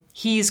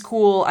he's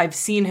cool. I've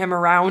seen him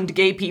around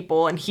gay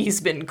people and he's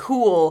been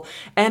cool.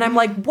 And I'm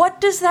like, what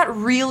does that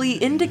really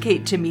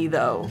indicate to me,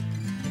 though?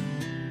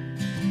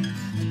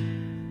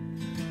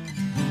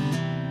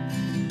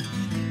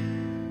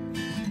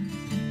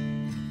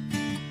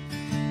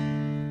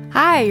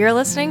 Hi, you're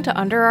listening to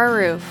Under Our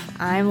Roof.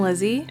 I'm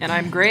Lizzie. And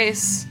I'm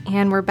Grace.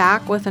 And we're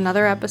back with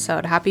another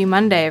episode. Happy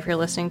Monday if you're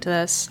listening to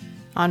this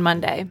on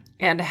Monday.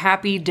 And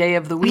happy day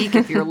of the week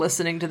if you're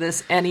listening to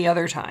this any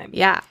other time.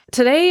 Yeah.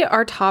 Today,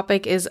 our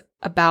topic is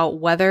about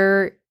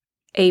whether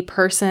a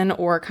person,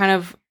 or kind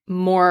of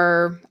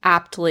more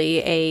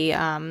aptly,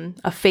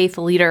 a faith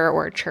leader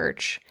or a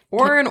church.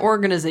 Or an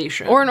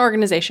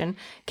organization.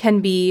 Can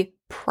be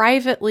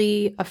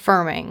privately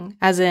affirming,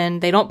 as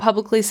in they don't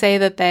publicly say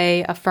that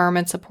they affirm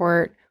and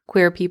support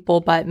queer people,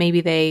 but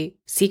maybe they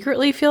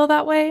secretly feel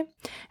that way.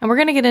 And we're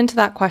going to get into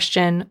that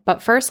question.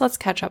 But first, let's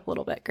catch up a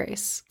little bit,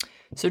 Grace.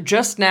 So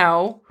just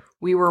now,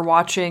 we were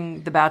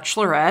watching The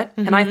Bachelorette,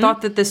 and I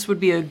thought that this would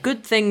be a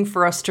good thing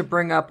for us to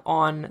bring up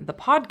on the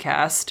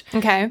podcast.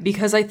 Okay.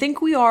 Because I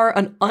think we are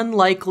an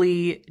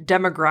unlikely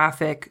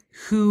demographic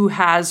who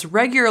has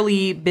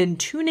regularly been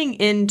tuning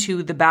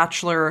into the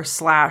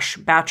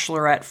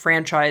Bachelor/Bachelorette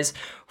franchise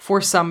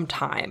for some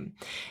time.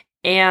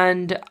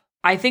 And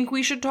I think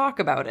we should talk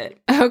about it.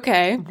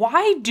 Okay.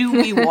 Why do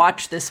we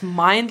watch this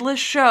mindless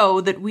show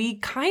that we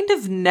kind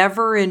of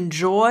never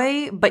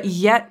enjoy, but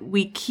yet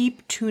we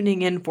keep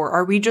tuning in for?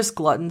 Are we just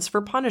gluttons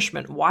for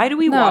punishment? Why do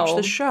we watch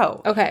the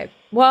show? Okay.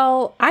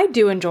 Well, I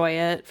do enjoy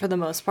it for the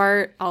most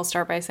part. I'll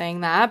start by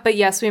saying that. But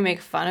yes, we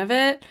make fun of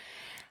it.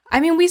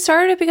 I mean, we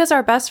started it because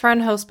our best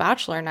friend hosts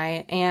Bachelor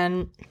Night,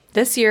 and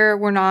this year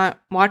we're not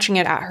watching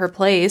it at her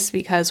place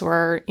because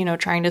we're,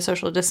 trying to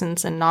social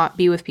distance and not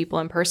be with people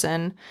in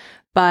person.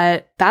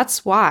 But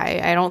that's why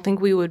I don't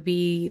think we would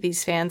be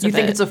these fans of it. You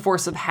think it's a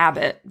force of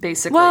habit,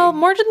 basically? Well,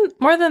 more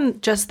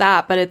than just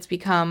that, but it's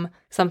become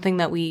something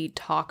that we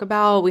talk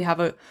about. We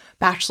have a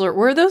Bachelor.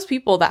 We're those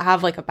people that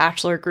have like a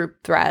Bachelor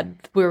group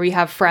thread where we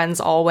have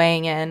friends all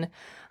weighing in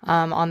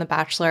on The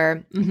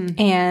Bachelor. Mm-hmm.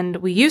 And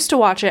we used to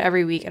watch it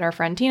every week at our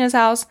friend Tina's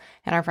house,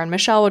 and our friend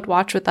Michelle would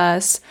watch with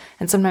us,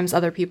 and sometimes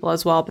other people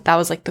as well. But that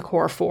was like the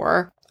core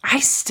four.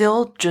 I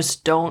still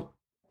just don't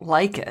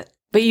like it.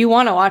 But you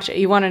want to watch it.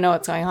 You want to know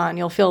what's going on.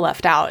 You'll feel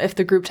left out if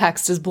the group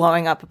text is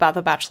blowing up about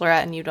The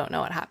Bachelorette and you don't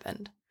know what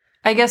happened.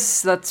 I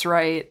guess that's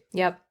right.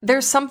 Yep.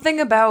 There's something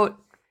about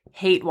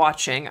hate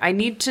watching. I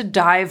need to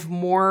dive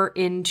more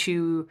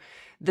into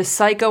the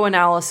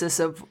psychoanalysis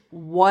of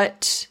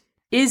what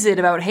is it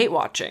about hate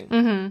watching?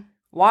 Mm-hmm.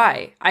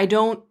 Why? I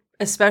don't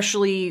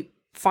especially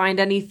find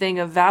anything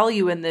of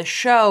value in this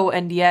show,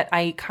 and yet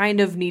I kind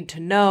of need to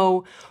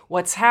know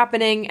what's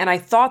happening, and I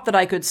thought that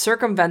I could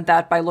circumvent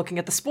that by looking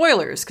at the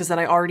spoilers, because then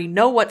I already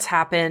know what's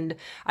happened.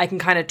 I can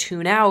kind of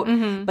tune out,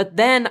 but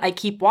then I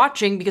keep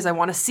watching because I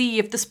want to see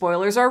if the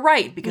spoilers are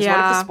right, because what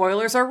if the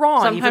spoilers are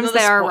wrong? Sometimes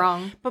they are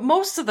wrong. But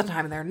most of the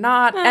time they're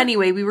not.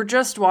 Anyway, we were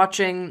just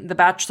watching The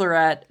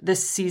Bachelorette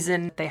this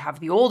season. They have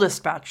the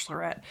oldest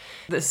Bachelorette.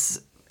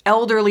 This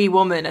elderly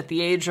woman at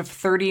the age of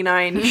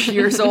 39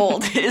 years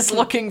old is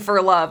looking for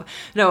love.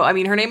 No, I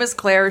mean, her name is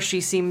Claire.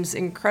 She seems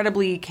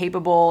incredibly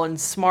capable and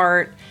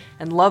smart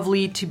and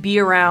lovely to be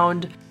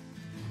around.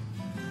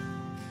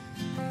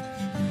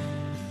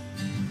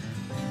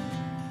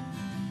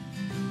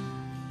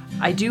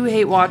 I do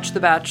hate watch The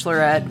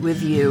Bachelorette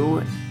with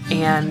you,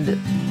 and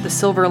the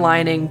silver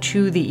lining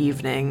to the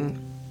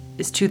evening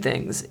is two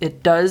things.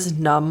 It does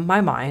numb my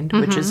mind,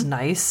 which is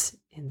nice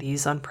in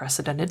these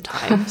unprecedented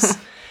times.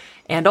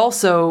 And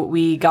also,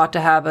 we got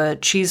to have a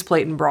cheese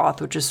plate and broth,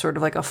 which is sort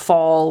of like a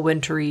fall,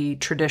 wintry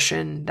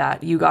tradition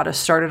that you got us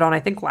started on, I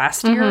think,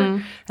 last year.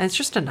 And it's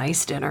just a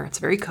nice dinner. It's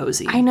very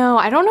cozy. I know.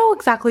 I don't know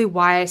exactly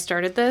why I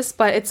started this,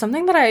 but it's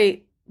something that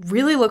I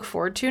really look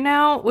forward to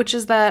now, which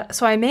is that,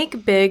 so I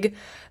make big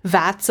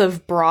vats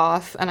of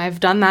broth, and I've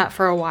done that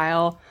for a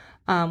while,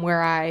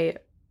 where I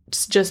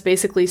just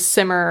basically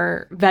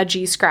simmer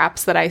veggie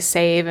scraps that I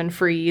save and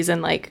freeze,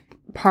 and like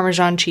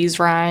Parmesan cheese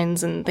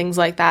rinds and things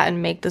like that,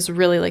 and make this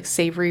really like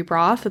savory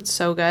broth. It's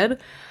so good.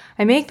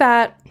 I make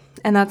that,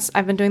 and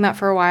I've been doing that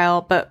for a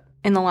while, but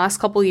in the last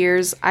couple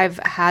years I've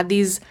had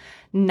these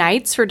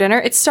nights for dinner.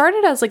 It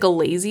started as like a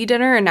lazy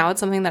dinner, and now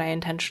it's something that I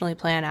intentionally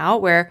plan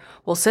out, where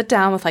we'll sit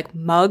down with like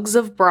mugs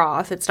of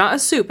broth. It's not a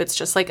soup, it's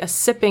just like a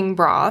sipping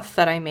broth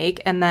that I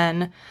make, and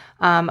then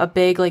a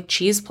big like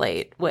cheese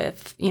plate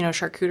with,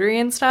 charcuterie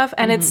and stuff.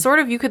 And it's sort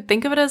of, you could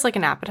think of it as like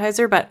an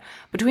appetizer, but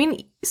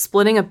between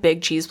splitting a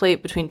big cheese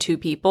plate between two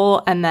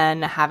people and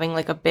then having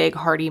like a big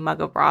hearty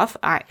mug of broth,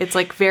 it's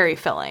like very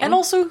filling. And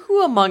also,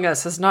 who among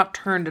us has not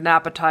turned an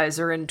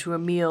appetizer into a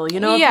meal? If you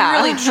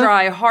really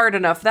try hard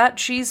enough, that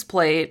cheese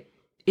plate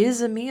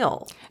is a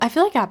meal. I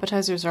feel like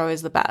appetizers are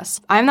always the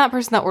best. I'm that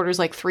person that orders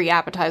like 3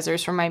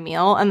 appetizers for my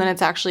meal, and then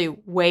it's actually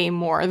way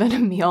more than a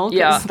meal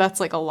because that's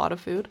like a lot of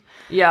food.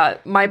 Yeah,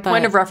 my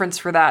point of reference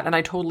for that, and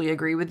I totally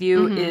agree with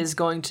you, is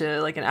going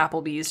to like an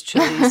Applebee's,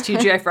 Chili's,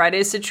 TGI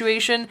Fridays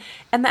situation,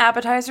 and the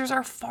appetizers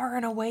are far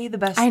and away the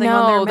best thing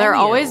on their menu. They're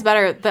always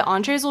better. The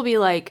entrees will be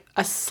like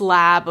a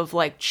slab of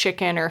like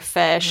chicken or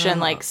fish and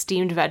like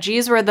steamed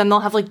veggies, where then they'll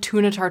have like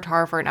tuna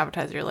tartare for an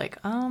appetizer. You're like,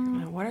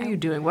 what are you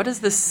doing? What is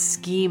this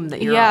scheme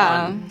that you're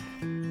on?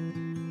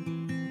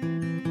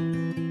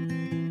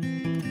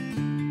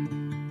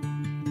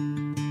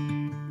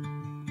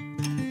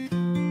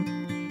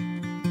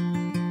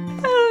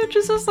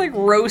 Just like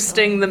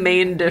roasting the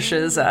main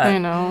dishes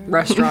at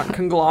restaurant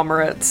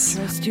conglomerates.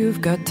 Trust you've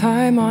got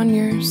time on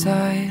your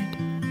side,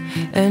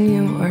 and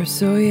you are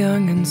so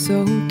young and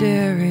so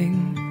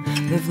daring.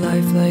 Live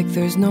life like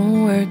there's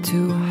nowhere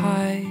to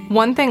hide.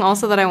 One thing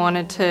also that I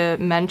wanted to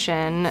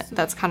mention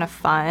that's kind of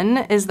fun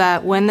is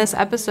that when this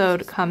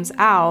episode comes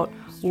out,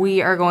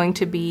 we are going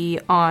to be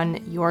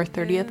on your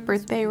 30th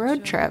birthday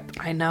road trip.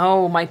 I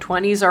know, my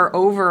 20s are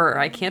over.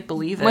 I can't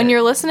believe it. When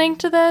you're listening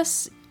to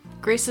this,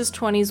 Grace's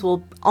 20s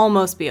will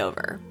almost be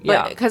over.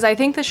 Because I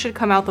think this should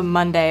come out the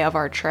Monday of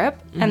our trip,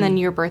 and then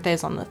your birthday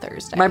is on the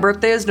Thursday. My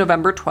birthday is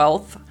November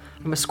 12th.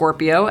 I'm a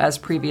Scorpio, as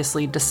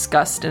previously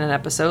discussed in an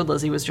episode.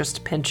 Lizzie was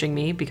just pinching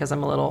me because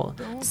I'm a little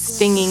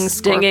stinging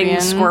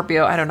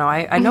Scorpio. I don't know.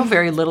 I know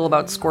very little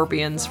about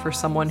scorpions for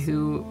someone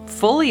who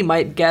fully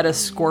might get a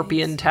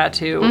scorpion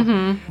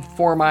tattoo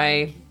for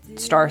my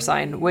star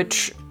sign,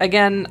 which,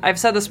 again, I've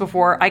said this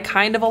before, I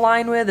kind of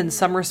align with in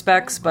some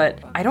respects, but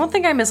I don't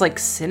think I'm as like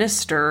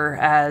sinister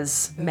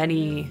as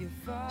many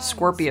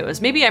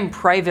Scorpios. Maybe I'm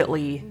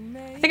privately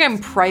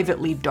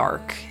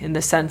dark in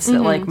the sense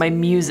that like my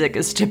music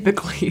is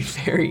typically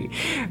very,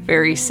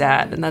 very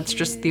sad, and that's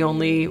just the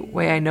only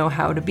way I know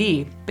how to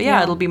be. But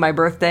yeah, it'll be my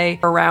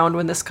birthday around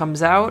when this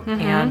comes out,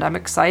 and I'm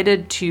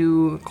excited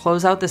to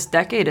close out this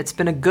decade. It's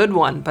been a good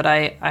one, but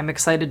I'm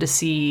excited to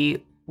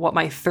see what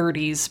my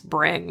 30s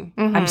bring.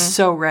 I'm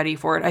so ready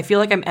for it. I feel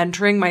like I'm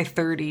entering my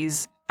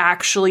 30s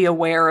actually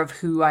aware of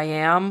who I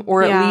am,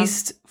 or at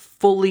least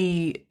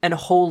fully and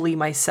wholly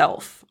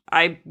myself.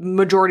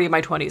 Majority of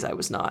my 20s I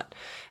was not.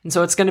 And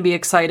so it's going to be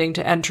exciting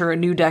to enter a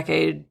new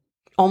decade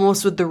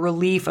almost with the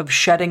relief of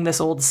shedding this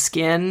old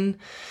skin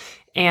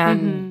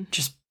and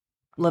just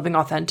living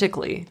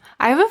authentically.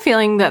 I have a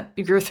feeling that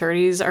your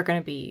 30s are going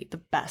to be the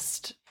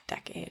best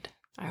decade.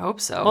 I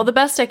hope so. Well, the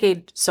best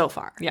decade so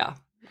far. Yeah.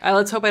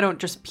 Let's hope I don't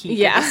just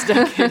peak at this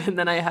decade and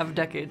then I have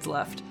decades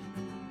left.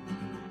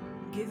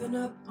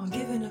 I'm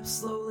giving up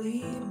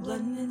slowly. I'm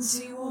blending in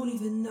so you won't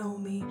even know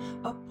me.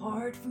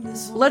 Apart from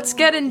this. Let's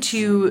get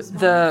into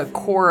the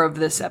core of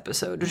this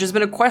episode, which has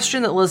been a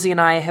question that Lizzie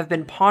and I have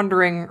been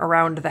pondering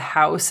around the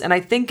house, and I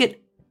think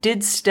it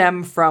did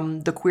stem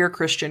from the Queer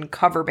Christian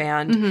cover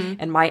band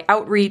and my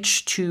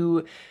outreach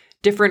to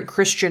different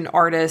Christian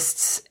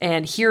artists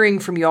and hearing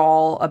from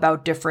y'all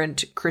about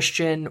different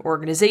Christian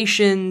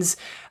organizations,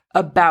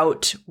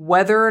 about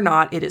whether or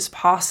not it is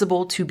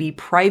possible to be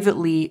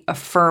privately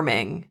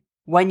affirming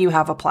when you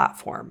have a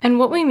platform. And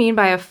what we mean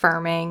by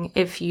affirming,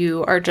 if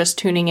you are just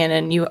tuning in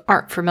and you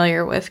aren't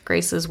familiar with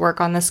Grace's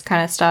work on this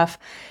kind of stuff,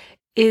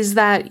 is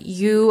that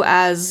you,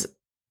 as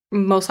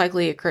most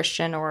likely a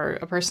Christian or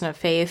a person of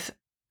faith,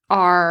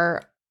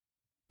 are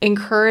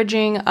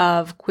encouraging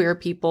of queer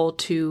people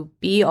to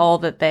be all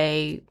that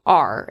they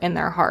are in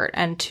their heart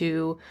and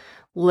to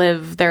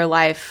live their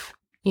life,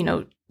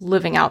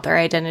 living out their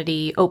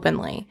identity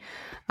openly,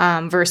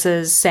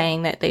 versus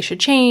saying that they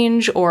should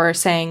change or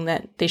saying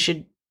that they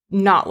should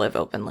not live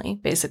openly,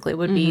 basically,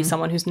 would be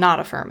someone who's not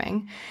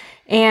affirming.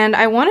 And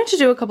I wanted to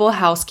do a couple of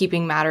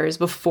housekeeping matters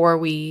before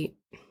we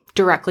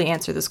directly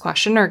answer this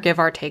question or give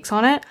our takes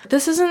on it.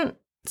 This isn't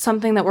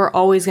something that we're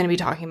always going to be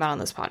talking about on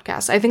this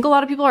podcast. I think a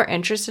lot of people are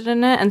interested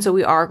in it, and so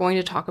we are going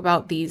to talk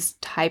about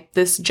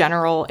this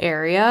general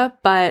area,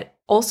 but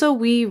also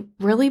we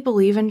really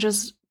believe in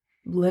just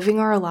living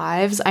our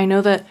lives. I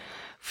know that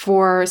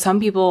for some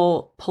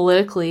people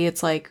politically,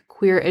 it's like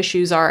queer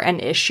issues are an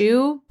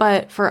issue,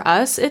 but for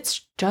us,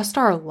 it's just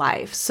our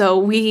life. So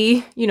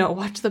we,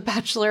 watch The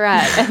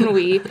Bachelorette and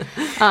we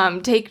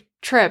take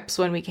trips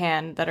when we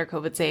can that are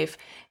COVID safe,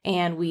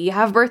 and we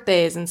have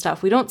birthdays and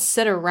stuff. We don't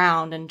sit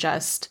around and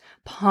just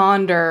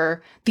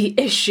ponder the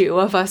issue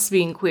of us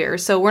being queer.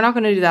 So we're not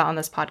going to do that on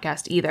this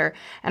podcast either.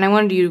 And I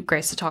wanted you,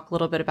 Grace, to talk a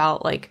little bit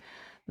about like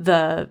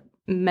the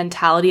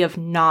mentality of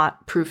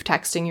not proof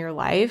texting your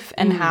life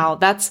and how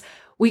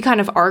we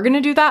kind of are going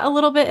to do that a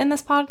little bit in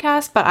this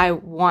podcast, but I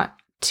want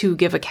to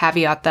give a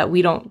caveat that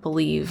we don't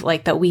believe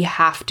like that we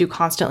have to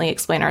constantly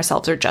explain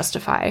ourselves or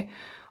justify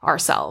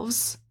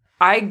ourselves.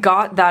 I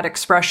got that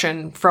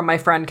expression from my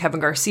friend Kevin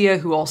Garcia,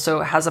 who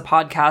also has a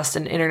podcast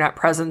and internet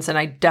presence, and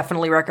I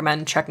definitely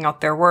recommend checking out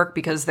their work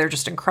because they're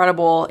just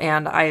incredible,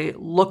 and I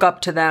look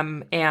up to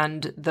them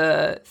and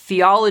the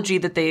theology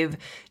that they've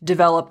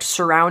developed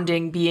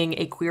surrounding being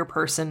a queer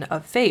person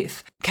of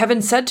faith.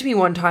 Kevin said to me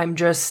one time,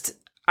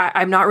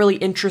 I'm not really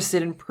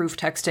interested in proof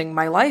texting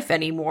my life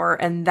anymore.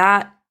 And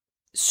that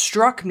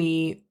struck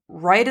me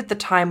right at the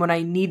time when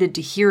I needed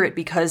to hear it,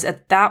 because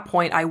at that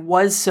point I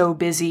was so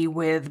busy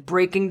with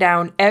breaking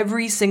down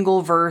every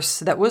single verse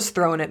that was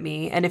thrown at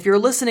me. And if you're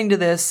listening to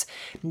this,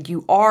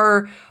 you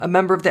are a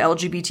member of the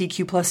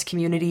LGBTQ plus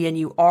community and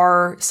you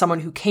are someone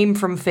who came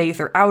from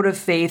faith or out of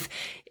faith,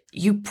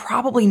 you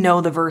probably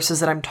know the verses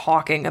that I'm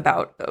talking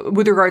about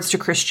with regards to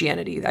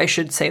Christianity. I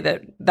should say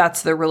that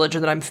that's the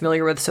religion that I'm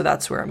familiar with, so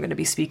that's where I'm going to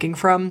be speaking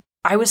from.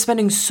 I was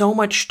spending so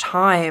much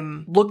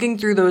time looking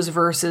through those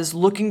verses,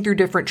 looking through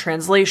different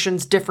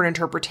translations, different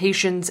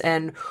interpretations,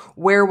 and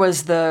where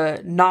was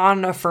the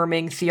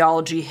non-affirming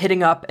theology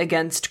hitting up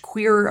against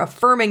queer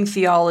affirming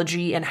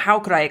theology, and how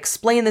could I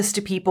explain this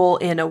to people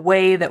in a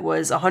way that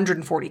was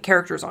 140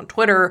 characters on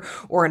Twitter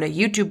or in a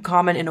YouTube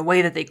comment in a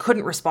way that they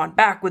couldn't respond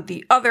back with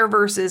the other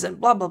verses and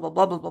blah, blah, blah,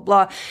 blah, blah, blah,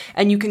 blah.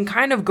 And you can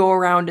kind of go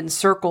around in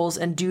circles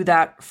and do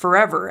that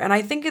forever. And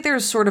I think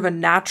there's sort of a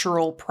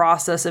natural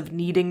process of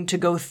needing to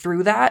go through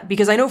that,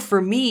 because I know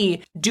for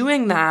me,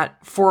 doing that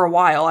for a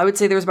while, I would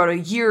say there was about a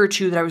year or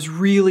two that I was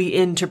really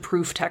into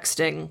proof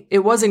texting. It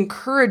was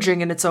encouraging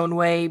in its own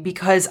way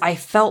because I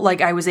felt like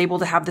I was able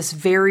to have this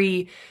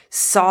very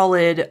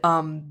solid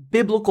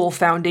biblical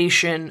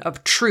foundation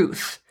of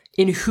truth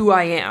in who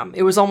I am.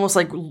 It was almost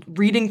like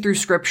reading through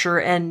scripture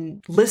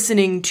and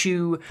listening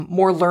to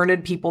more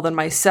learned people than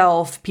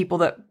myself, people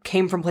that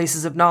came from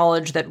places of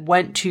knowledge, that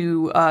went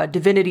to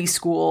divinity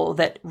school,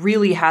 that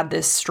really had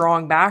this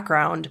strong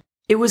background.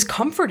 It was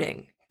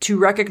comforting to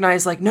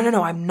recognize like,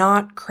 no, I'm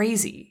not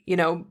crazy,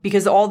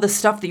 because all the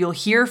stuff that you'll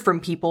hear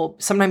from people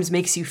sometimes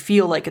makes you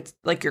feel like it's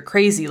like you're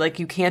crazy. Like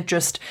you can't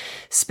just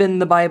spin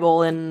the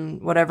Bible in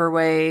whatever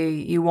way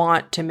you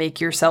want to make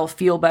yourself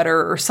feel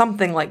better or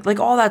something like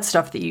all that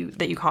stuff that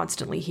you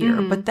constantly hear.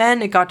 Mm-hmm. But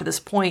then it got to this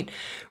point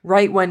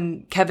right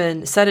when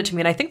Kevin said it to me.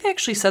 And I think they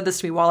actually said this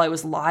to me while I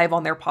was live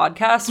on their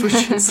podcast,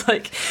 which is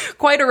like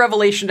quite a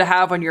revelation to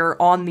have when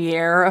you're on the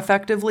air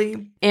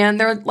effectively. And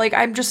they're like,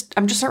 I'm just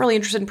not really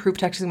interested in proof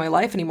texting my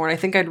life anymore. And I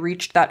think I'd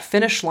reached that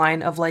finish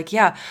line of like,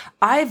 yeah,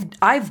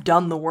 I've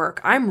done the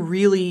work.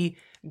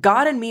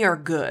 God and me are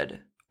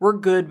good. We're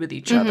good with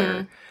each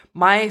other.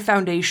 My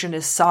foundation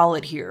is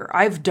solid here.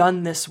 I've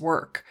done this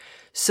work.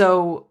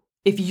 So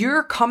if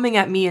you're coming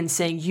at me and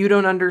saying you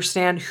don't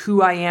understand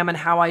who I am and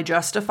how I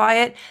justify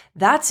it,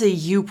 that's a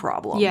you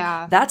problem.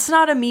 Yeah. That's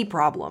not a me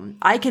problem.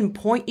 I can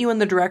point you in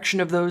the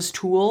direction of those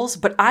tools,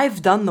 but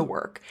I've done the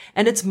work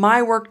and it's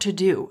my work to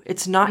do.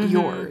 It's not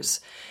yours.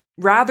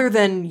 Rather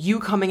than you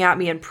coming at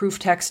me and proof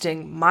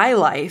texting my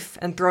life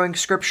and throwing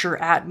scripture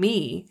at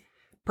me,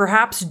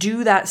 perhaps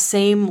do that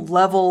same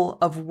level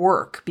of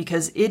work,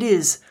 because it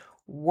is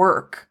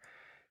work.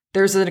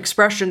 There's an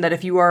expression that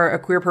if you are a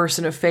queer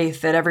person of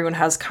faith, that everyone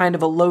has kind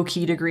of a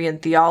low-key degree in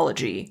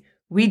theology.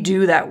 We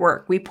do that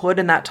work. We put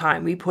in that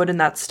time. We put in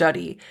that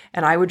study.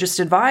 And I would just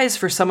advise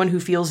for someone who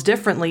feels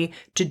differently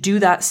to do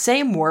that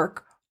same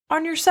work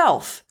on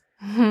yourself.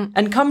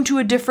 And come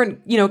to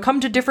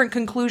different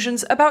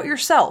conclusions about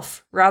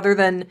yourself, rather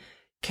than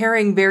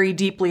caring very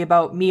deeply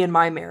about me and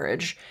my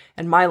marriage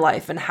and my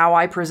life and how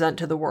I present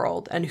to the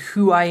world and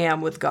who I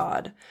am with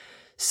God.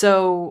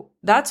 So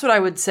that's what I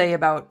would say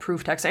about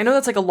proof text. I know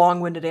that's like a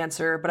long-winded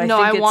answer, but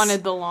I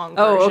wanted the long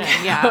version. Oh,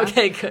 okay. Yeah.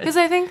 Okay, good. Because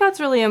I think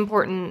that's really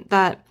important,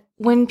 that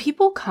when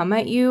people come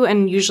at you,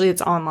 and usually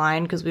it's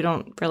online because we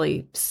don't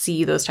really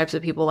see those types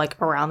of people like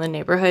around the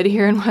neighborhood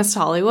here in West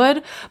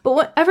Hollywood.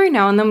 But every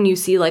now and then when you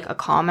see like a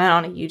comment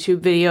on a YouTube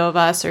video of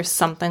us or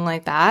something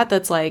like that,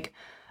 that's like,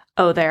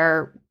 oh,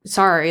 they're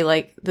sorry,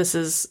 like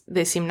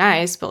they seem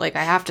nice, but like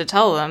I have to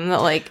tell them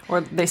that like,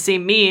 or they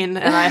seem mean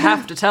and I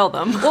have to tell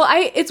them. Well,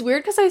 it's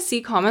weird because I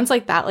see comments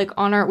like that, like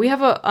on we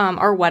have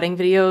our wedding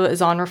video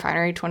is on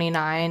Refinery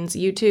 29's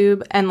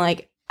YouTube, and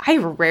like I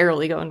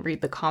rarely go and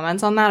read the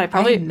comments on that.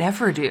 I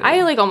never do.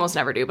 I like almost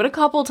never do, but a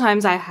couple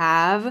times I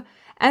have,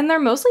 and they're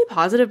mostly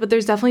positive, but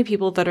there's definitely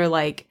people that are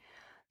like,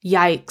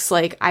 yikes,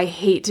 like I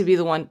hate to be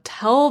the one to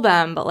tell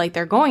them, but like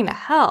they're going to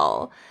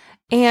hell.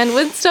 And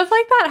when stuff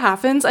like that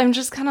happens, I'm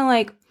just kind of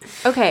like,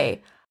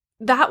 okay,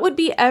 that would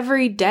be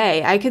every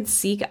day. I could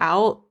seek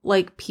out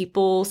like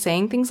people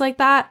saying things like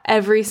that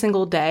every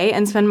single day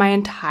and spend my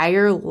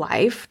entire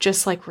life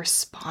just like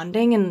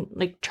responding and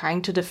like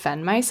trying to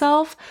defend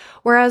myself.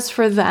 Whereas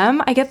for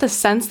them, I get the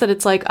sense that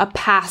it's like a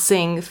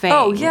passing thing.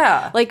 Oh,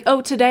 yeah. Like,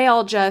 oh, today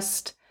I'll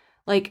just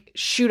like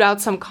shoot out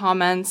some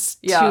comments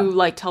to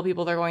like tell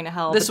people they're going to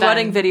hell. This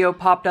wedding video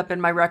popped up in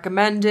my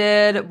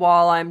recommended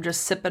while I'm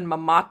just sipping my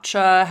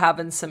matcha,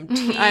 having some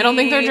tea. I don't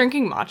think they're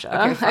drinking matcha.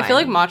 Okay, I feel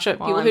like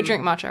people who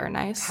drink matcha are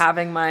nice.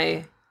 Having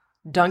my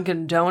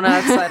Dunkin'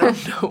 Donuts. I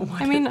don't know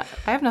what. I mean,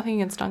 I have nothing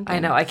against Dunkin'. I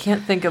know. I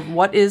can't think of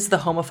what is the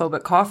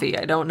homophobic coffee.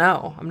 I don't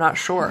know. I'm not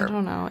sure. I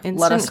don't know. Let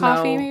Instant us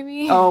coffee, know.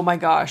 maybe? Oh my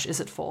gosh. Is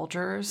it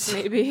Folgers?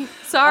 Maybe.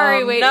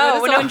 Sorry, wait. No,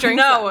 what if someone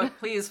drinks that?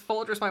 Please,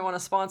 Folgers might want to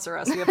sponsor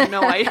us. We have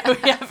no idea.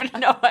 We have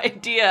no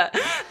idea.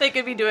 They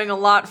could be doing a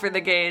lot for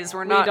the gays.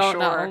 We're not don't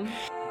sure. know.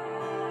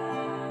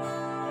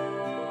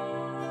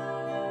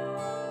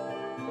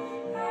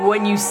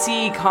 when you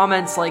see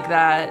comments like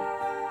that,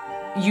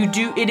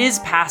 it is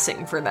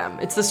passing for them.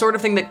 It's the sort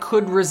of thing that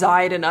could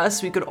reside in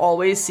us. We could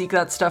always seek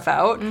that stuff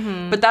out.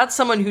 But that's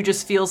someone who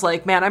just feels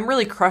like, man, I'm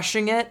really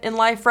crushing it in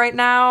life right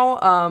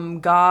now.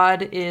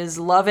 God is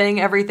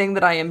loving everything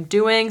that I am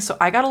doing. So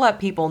I got to let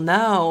people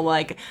know,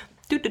 like,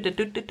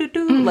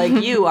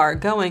 like you are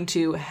going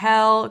to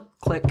hell.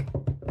 Click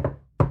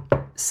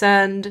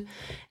send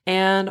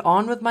and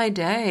on with my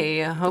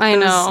day.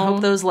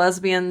 Hope those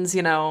lesbians,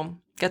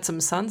 get some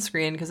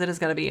sunscreen because it is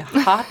going to be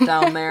hot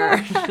down there.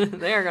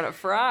 They are going to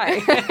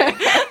fry.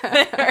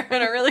 They're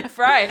going to really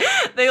fry.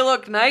 They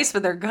look nice,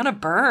 but they're going to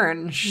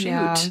burn. Shoot.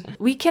 Yeah.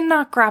 We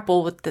cannot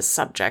grapple with this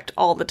subject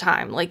all the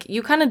time. Like,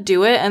 you kind of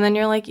do it, and then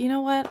you're like, you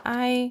know what?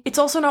 It's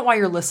also not why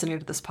you're listening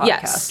to this podcast.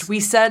 Yes. We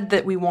said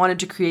that we wanted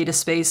to create a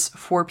space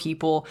for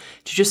people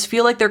to just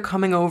feel like they're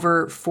coming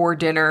over for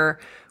dinner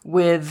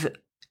with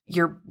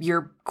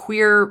your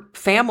queer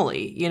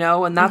family,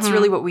 and that's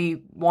really what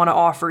we want to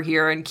offer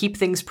here and keep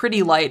things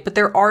pretty light. But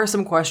there are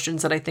some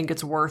questions that I think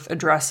it's worth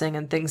addressing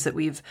and things that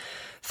we've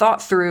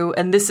thought through.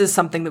 And this is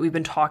something that we've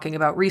been talking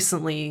about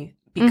recently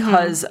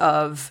because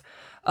of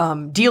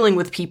dealing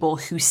with people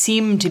who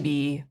seem to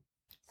be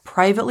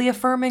privately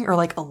affirming or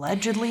like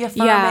allegedly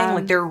affirming. Yeah.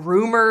 Like there are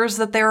rumors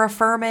that they're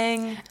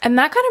affirming. And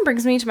that kind of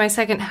brings me to my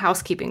second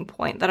housekeeping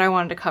point that I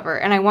wanted to cover.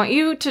 And I want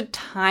you to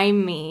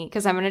time me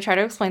because I'm going to try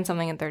to explain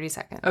something in 30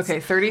 seconds. Okay,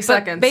 30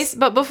 seconds.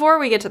 But before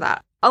we get to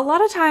that, a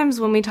lot of times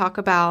when we talk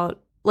about,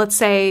 let's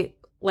say,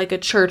 like a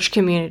church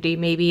community,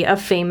 maybe a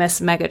famous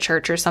mega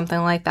church or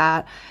something like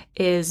that,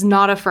 is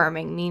not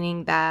affirming,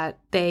 meaning that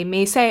they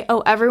may say,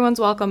 oh, everyone's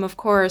welcome, of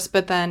course.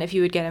 But then if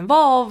you would get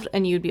involved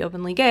and you'd be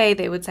openly gay,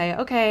 they would say,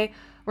 okay,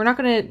 we're not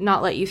going to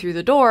not let you through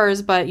the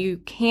doors, but you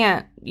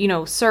can't,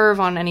 serve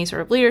on any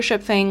sort of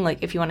leadership thing.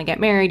 Like if you want to get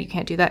married, you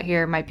can't do that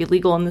here. It might be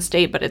legal in the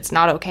state, but it's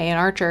not okay in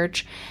our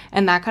church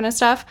and that kind of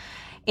stuff.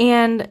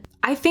 And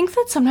I think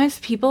that sometimes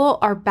people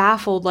are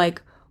baffled,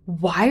 like,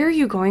 why are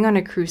you going on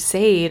a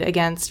crusade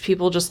against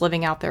people just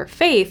living out their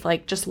faith?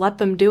 Like, just let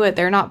them do it.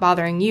 They're not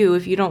bothering you.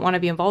 If you don't want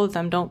to be involved with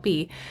them, don't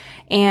be.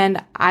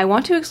 And I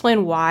want to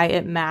explain why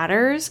it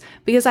matters,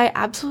 because I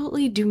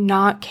absolutely do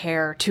not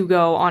care to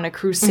go on a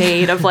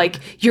crusade of like,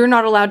 you're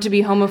not allowed to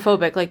be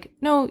homophobic. Like,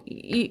 no,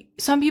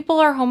 some people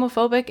are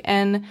homophobic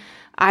and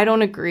I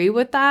don't agree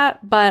with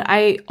that, but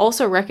I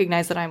also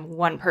recognize that I'm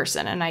one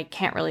person and I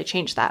can't really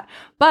change that.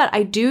 But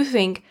I do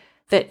think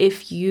that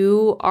if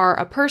you are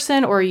a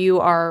person or you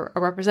are a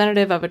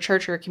representative of a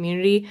church or a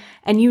community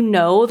and you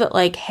know that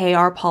like, hey,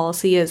 our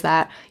policy is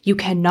that you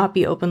cannot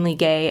be openly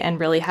gay and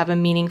really have a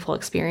meaningful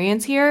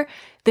experience here,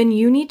 then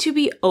you need to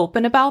be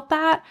open about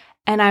that.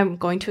 And I'm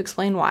going to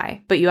explain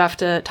why, but you have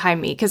to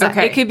time me because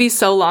it could be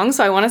so long.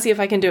 So I want to see if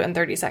I can do it in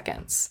 30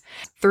 seconds.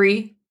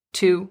 3,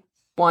 2,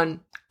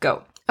 1,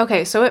 go.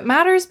 Okay, so it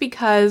matters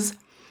because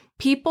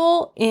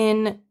people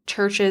in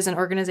churches and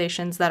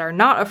organizations that are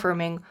not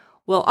affirming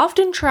will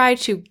often try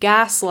to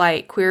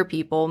gaslight queer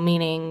people,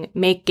 meaning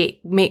make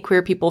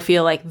queer people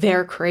feel like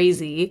they're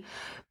crazy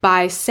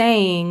by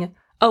saying,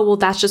 oh, well,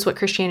 that's just what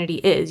Christianity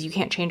is. You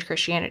can't change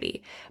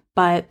Christianity.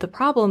 But the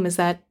problem is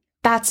that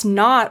that's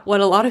not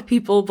what a lot of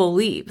people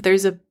believe.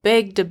 There's a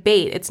big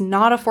debate. It's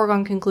not a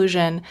foregone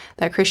conclusion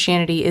that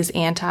Christianity is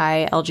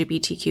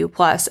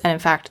anti-LGBTQ+. And in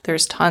fact,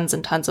 there's tons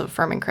and tons of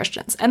affirming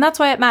Christians. And that's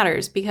why it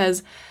matters,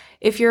 because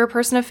if you're a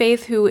person of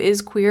faith who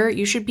is queer,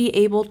 you should be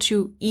able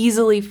to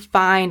easily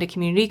find a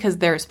community, because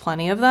there's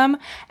plenty of them,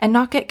 and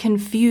not get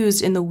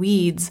confused in the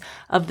weeds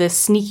of this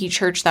sneaky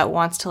church that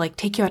wants to like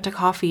take you out to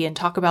coffee and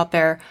talk about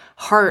their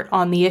heart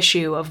on the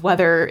issue of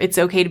whether it's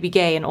okay to be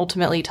gay and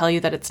ultimately tell you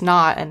that it's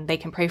not and they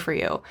can pray for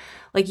you.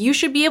 Like, you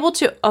should be able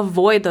to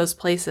avoid those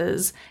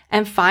places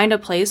and find a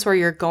place where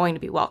you're going to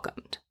be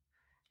welcomed.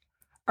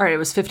 All right, it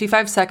was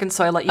 55 seconds,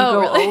 so I let you go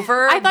really?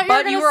 over. I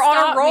thought you were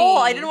on a roll.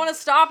 Me. I didn't want to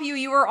stop you.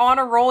 You were on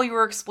a roll. You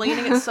were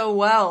explaining it so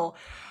well.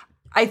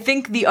 I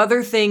think the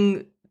other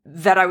thing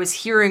that I was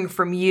hearing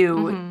from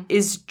you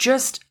is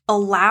just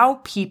allow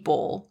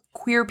people,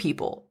 queer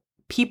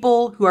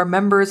people who are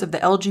members of the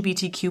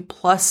LGBTQ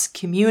plus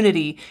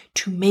community,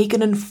 to make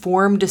an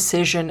informed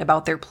decision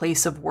about their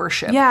place of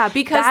worship. Yeah,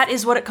 because that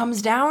is what it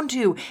comes down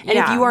to. And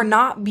if you are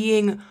not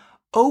being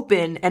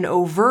open and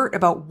overt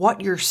about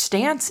what your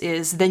stance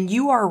is, then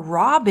you are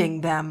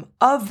robbing them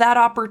of that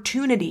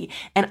opportunity.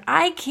 And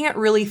I can't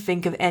really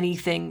think of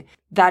anything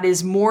that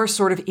is more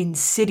sort of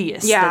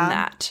insidious than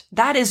that.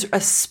 That is a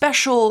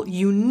special,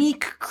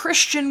 unique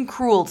Christian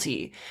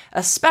cruelty,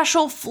 a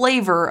special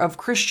flavor of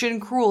Christian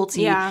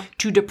cruelty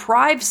to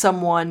deprive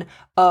someone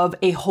of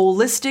a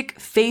holistic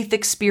faith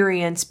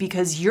experience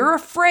because you're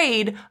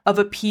afraid of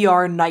a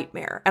PR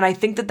nightmare. And I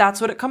think that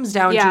that's what it comes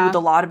down to with a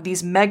lot of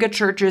these mega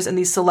churches and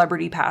these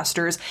celebrity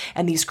pastors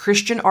and these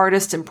Christian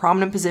artists in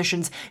prominent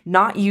positions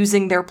not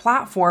using their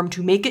platform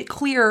to make it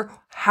clear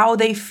how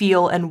they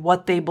feel and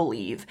what they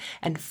believe.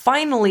 And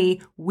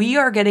finally, we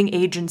are getting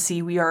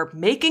agency. We are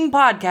making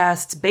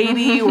podcasts,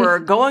 baby. We're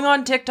going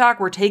on TikTok.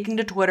 We're taking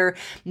to Twitter.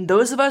 And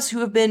those of us who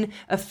have been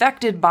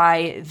affected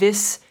by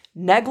this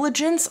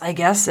negligence, I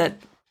guess,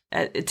 at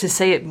to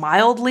say it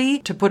mildly,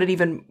 to put it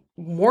even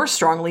more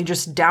strongly,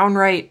 just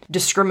downright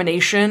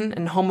discrimination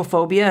and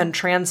homophobia and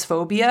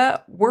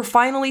transphobia, we're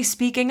finally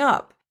speaking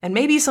up. And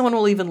maybe someone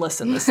will even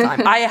listen this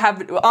time.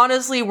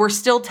 Honestly, we're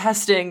still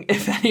testing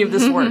if any of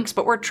this works,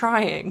 but we're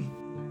trying.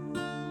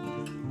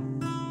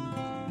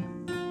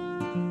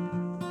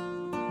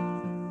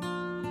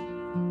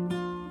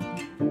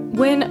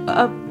 When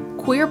a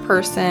queer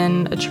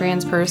person, a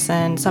trans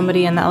person,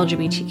 somebody in the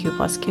LGBTQ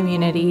plus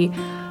community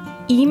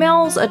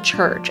emails a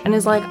church and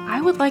is like,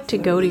 I would like to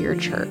go to your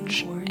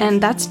church.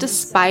 And that's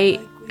despite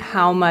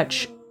how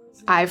much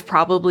I've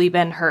probably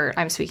been hurt.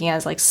 I'm speaking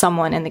as like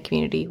someone in the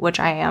community, which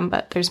I am,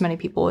 but there's many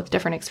people with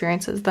different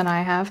experiences than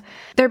I have.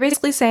 They're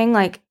basically saying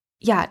like,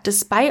 yeah,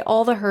 despite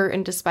all the hurt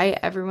and despite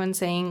everyone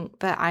saying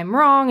that I'm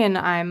wrong and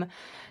I'm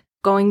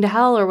going to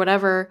hell or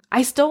whatever,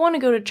 I still want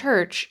to go to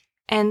church.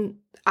 And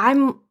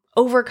I'm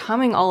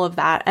overcoming all of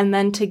that. And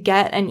then to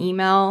get an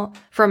email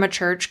from a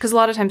church, because a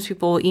lot of times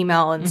people will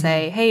email and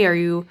say, hey, are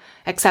you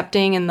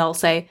accepting? And they'll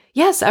say,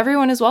 yes,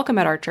 everyone is welcome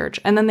at our church.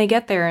 And then they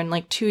get there and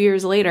like 2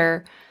 years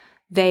later,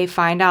 they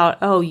find out,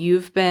 oh,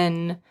 you've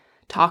been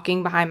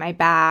talking behind my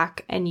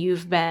back and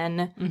you've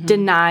been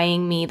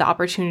denying me the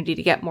opportunity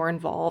to get more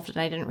involved. And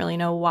I didn't really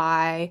know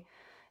why.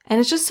 And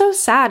it's just so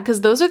sad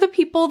because those are the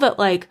people that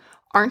like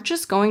aren't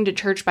just going to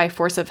church by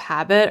force of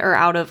habit or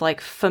out of like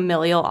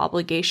familial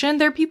obligation.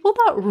 They're people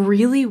that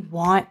really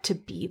want to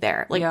be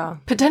there,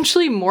 like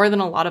potentially more than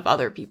a lot of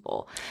other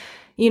people,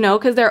 you know,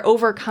 because they're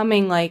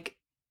overcoming like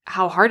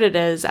how hard it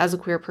is as a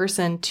queer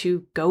person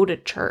to go to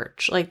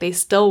church. Like they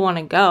still want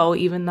to go,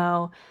 even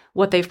though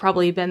what they've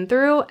probably been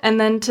through. And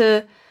then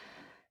to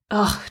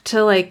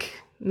like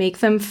make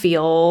them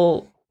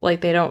feel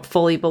like they don't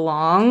fully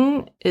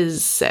belong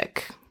is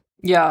sick.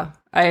 Yeah,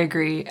 I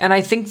agree. And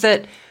I think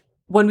that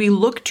when we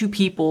look to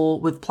people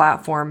with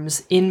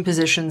platforms in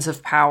positions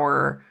of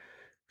power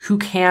who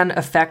can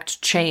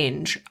affect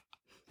change,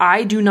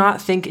 I do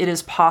not think it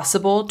is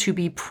possible to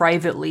be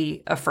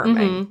privately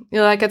affirming. You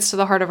know, that gets to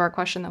the heart of our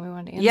question that we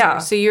wanted to answer. Yeah.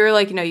 So you're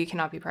like, no, you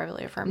cannot be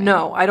privately affirming.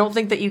 No, I don't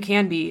think that you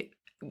can be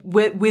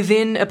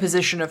within a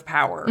position of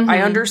power.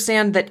 I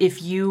understand that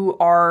if you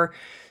are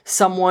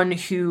someone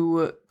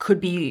who could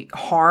be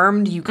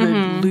harmed, you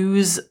could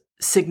lose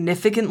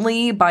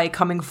significantly by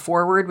coming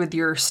forward with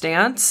your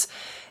stance,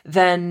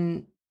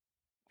 then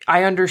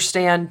I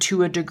understand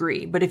to a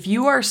degree. But if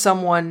you are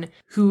someone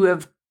who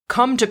have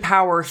come to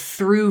power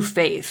through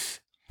faith,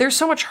 there's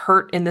so much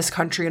hurt in this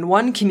country, and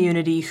one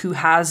community who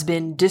has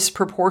been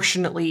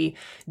disproportionately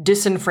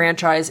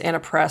disenfranchised and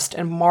oppressed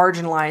and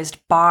marginalized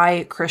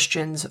by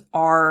Christians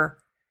are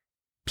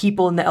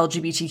people in the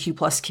LGBTQ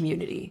plus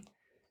community.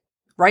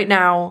 Right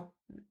now,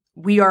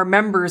 we are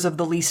members of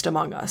the least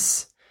among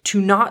us. To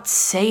not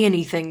say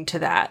anything to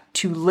that,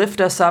 to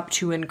lift us up,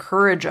 to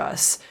encourage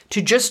us,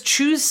 to just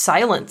choose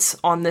silence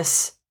on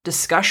this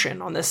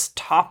discussion, on this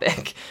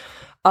topic,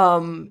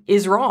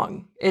 is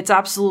wrong. It's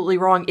absolutely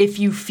wrong if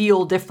you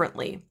feel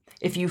differently.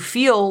 If you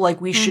feel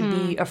like we should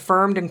be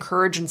affirmed,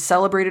 encouraged, and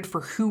celebrated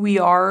for who we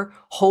are,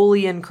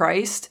 holy in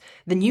Christ,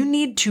 then you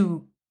need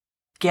to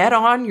get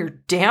on your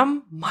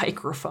damn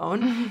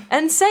microphone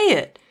and say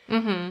it.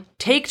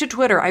 Take to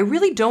Twitter. I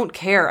really don't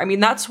care. I mean,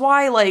 that's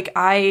why, like,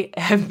 I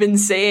have been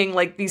saying,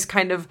 like, these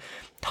kind of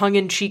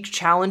tongue-in-cheek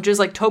challenges,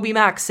 like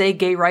TobyMac, say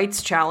gay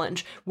rights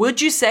challenge. Would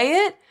you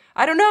say it?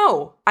 I don't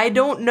know. I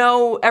don't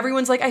know.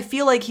 Everyone's like, I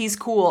feel like he's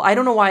cool. I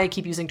don't know why I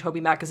keep using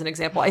TobyMac as an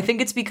example. I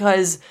think it's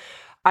because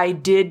I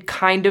did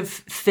kind of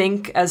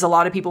think, as a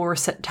lot of people were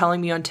telling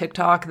me on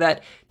TikTok,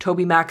 that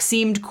TobyMac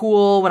seemed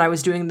cool when I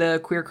was doing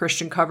the queer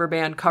Christian cover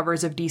band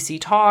covers of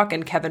DC Talk,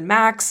 and Kevin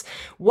Max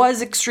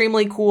was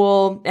extremely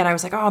cool. And I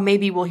was like, oh,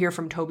 maybe we'll hear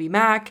from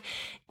TobyMac.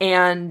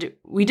 And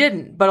we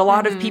didn't. But a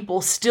lot of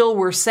people still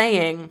were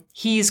saying,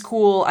 he's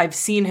cool. I've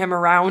seen him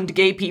around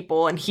gay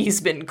people and he's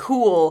been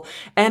cool.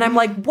 And I'm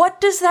like, what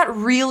does that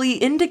really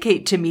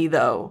indicate to me,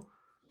 though?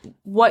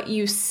 What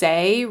you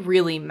say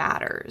really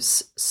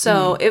matters.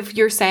 So if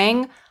you're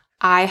saying,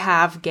 I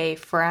have gay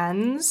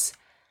friends,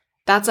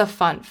 that's a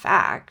fun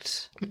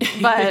fact.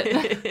 But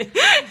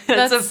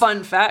that's a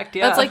fun fact,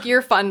 yeah. That's like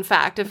your fun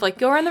fact. If like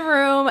go in the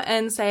room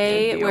and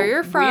say where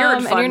you're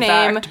from and your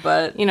name, fact,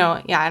 but you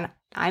know, yeah, and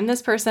I'm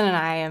this person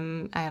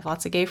and I have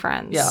lots of gay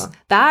friends. Yeah.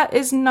 That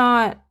is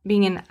not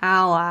being an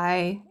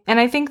ally. And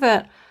I think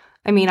that,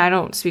 I mean, I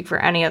don't speak for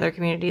any other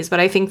communities, but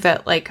I think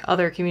that like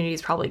other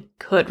communities probably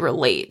could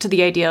relate to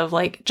the idea of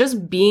like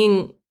just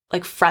being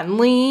like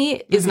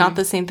friendly is not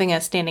the same thing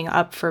as standing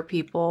up for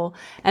people.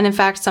 And in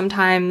fact,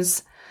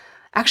 sometimes,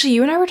 actually,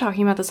 you and I were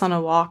talking about this on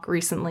a walk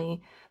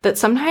recently, that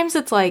sometimes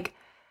it's like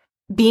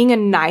being a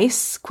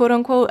nice, quote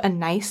unquote, a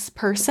nice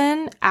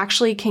person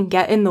actually can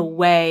get in the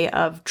way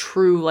of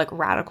true like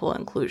radical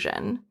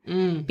inclusion.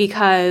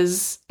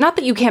 Because not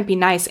that you can't be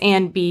nice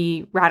and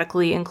be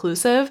radically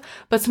inclusive,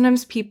 but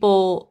sometimes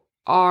people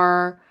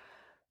are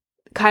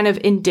kind of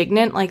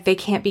indignant, like they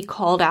can't be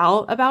called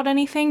out about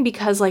anything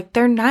because like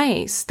they're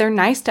nice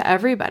to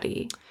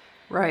everybody.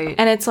 Right.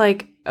 And it's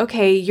like,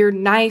 okay, you're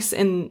nice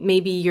in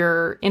maybe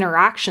your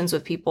interactions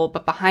with people,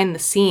 but behind the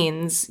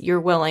scenes, you're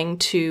willing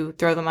to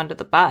throw them under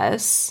the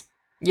bus.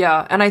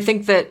 Yeah, and I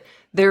think that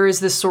there is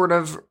this sort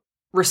of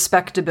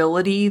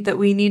respectability that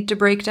we need to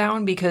break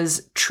down,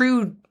 because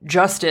true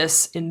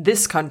justice in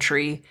this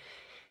country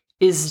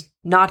is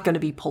not going to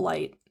be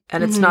polite,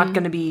 and it's not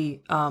going to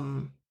be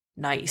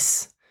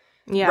nice.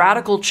 Yeah.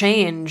 Radical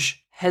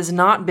change has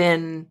not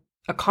been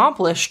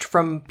accomplished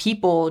from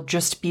people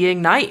just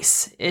being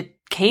nice. It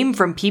came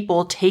from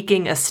people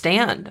taking a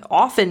stand,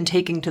 often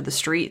taking to the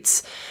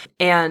streets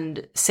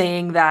and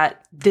saying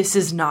that this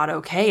is not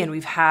okay and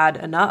we've had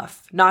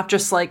enough. Not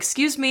just like,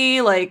 excuse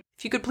me, like,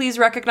 if you could please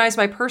recognize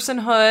my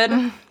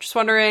personhood. Just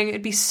wondering,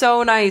 it'd be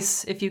so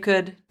nice if you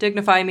could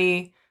dignify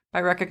me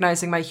by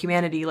recognizing my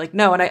humanity. Like,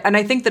 no. And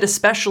I think that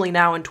especially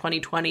now in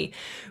 2020,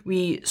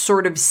 we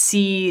sort of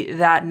see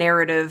that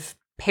narrative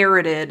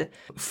parroted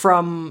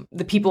from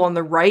the people on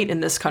the right in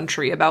this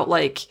country about,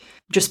 like,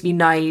 just be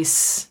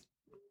nice.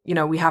 You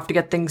know, we have to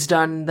get things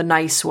done the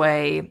nice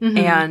way.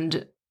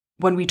 And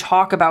when we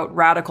talk about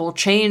radical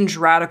change,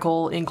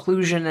 radical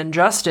inclusion and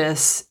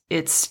justice,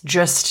 it's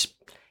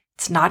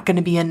not going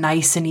to be a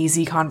nice and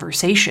easy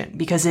conversation,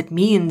 because it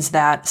means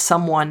that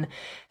someone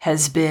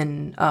has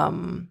been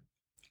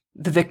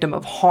the victim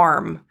of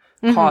harm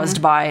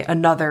caused by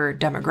another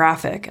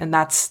demographic. And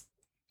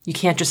you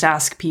can't just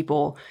ask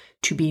people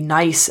to be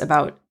nice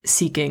about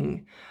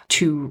seeking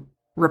to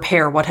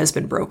repair what has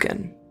been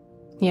broken.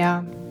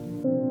 Yeah.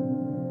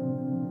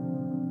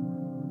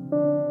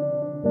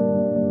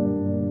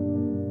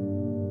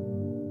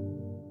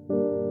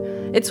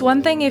 It's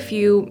one thing if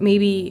you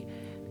maybe,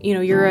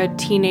 you're a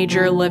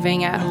teenager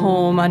living at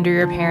home under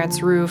your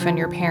parents' roof and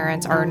your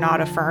parents are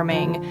not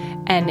affirming.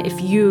 And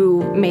if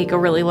you make a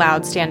really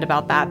loud stand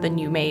about that, then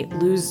you may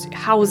lose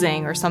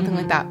housing or something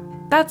like that.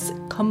 That's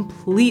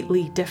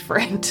completely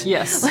different.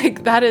 Yes.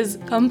 Like, that is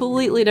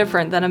completely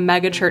different than a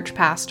megachurch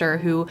pastor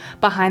who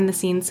behind the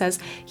scenes says,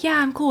 yeah,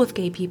 I'm cool with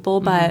gay people,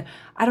 but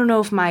I don't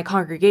know if my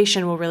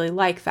congregation will really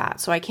like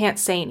that, so I can't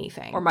say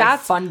anything. Or my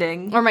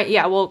funding.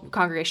 Or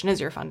congregation is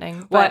your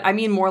funding. But I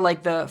mean more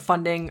like the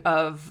funding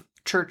of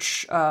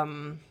church,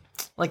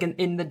 like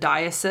in the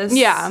diocese.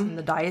 Yeah. In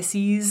the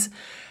diocese.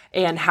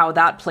 And how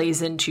that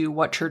plays into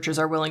what churches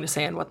are willing to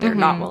say and what they're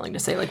not willing to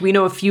say. Like, we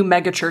know a few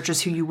mega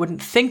churches who you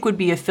wouldn't think would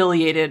be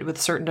affiliated with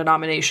certain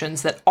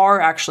denominations that are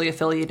actually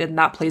affiliated, and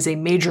that plays a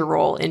major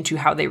role into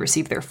how they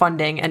receive their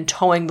funding, and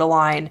towing the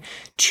line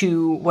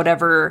to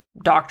whatever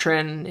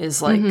doctrine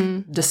is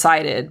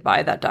decided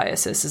by that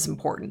diocese is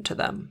important to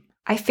them.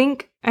 I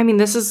think,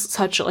 this is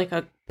such like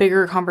a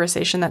bigger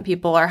conversation that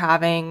people are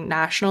having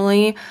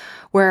nationally,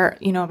 where,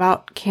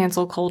 about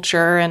cancel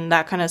culture and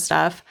that kind of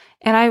stuff.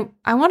 And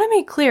I want to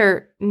make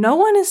clear, no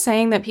one is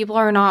saying that people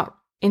are not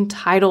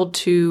entitled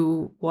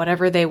to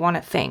whatever they want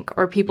to think,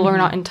 or people are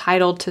not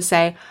entitled to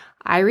say,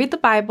 I read the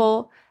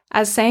Bible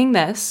as saying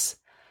this,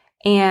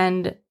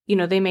 and,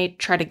 they may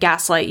try to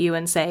gaslight you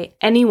and say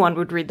anyone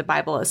would read the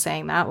Bible as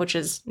saying that, which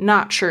is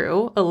not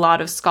true. A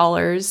lot of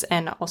scholars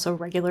and also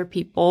regular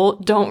people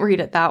don't read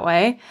it that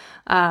way.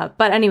 But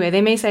anyway,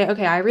 they may say,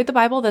 okay, I read the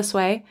Bible this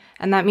way,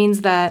 and that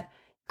means that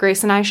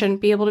Grace and I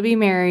shouldn't be able to be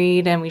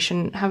married, and we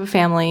shouldn't have a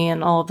family,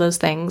 and all of those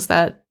things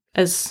that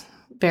is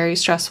very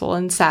stressful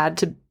and sad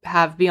to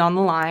have be on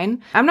the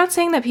line. I'm not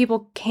saying that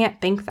people can't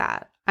think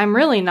that. I'm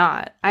really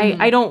not.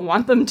 I don't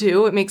want them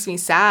to. It makes me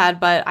sad,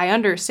 but I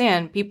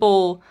understand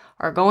people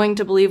are going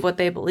to believe what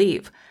they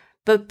believe.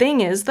 The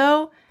thing is,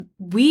 though,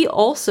 we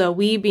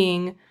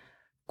being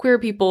queer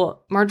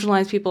people,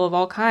 marginalized people of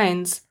all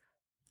kinds,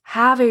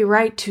 have a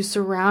right to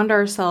surround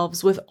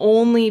ourselves with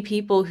only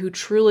people who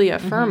truly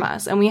affirm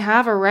us. And we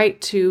have a right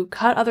to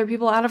cut other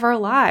people out of our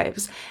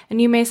lives. And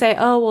you may say,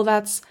 oh, well,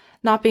 that's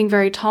not being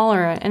very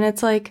tolerant. And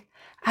it's like,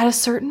 at a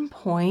certain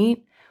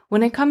point,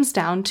 when it comes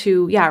down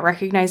to,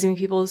 recognizing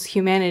people's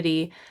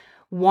humanity,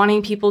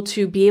 wanting people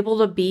to be able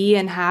to be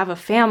and have a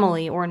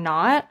family or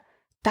not,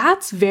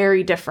 that's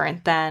very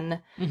different than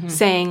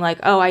saying like,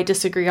 oh, I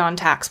disagree on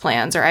tax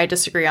plans, or I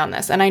disagree on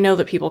this. And I know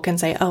that people can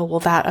say, oh, well,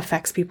 that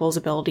affects people's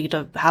ability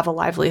to have a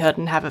livelihood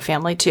and have a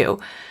family too.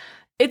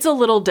 It's a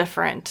little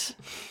different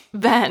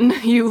than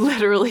you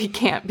literally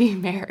can't be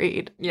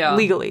married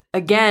legally.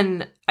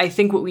 Again, I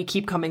think what we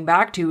keep coming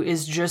back to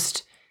is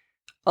just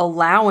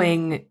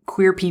allowing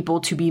queer people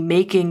to be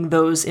making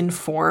those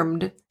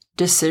informed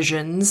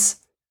decisions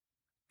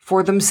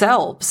for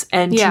themselves,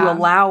 and to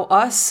allow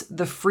us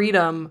the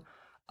freedom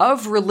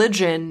of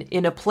religion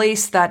in a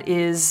place that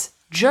is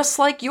just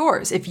like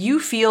yours. If you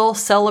feel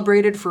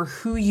celebrated for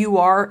who you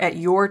are at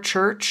your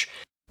church,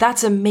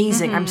 that's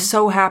amazing. I'm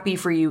so happy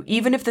for you.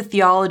 Even if the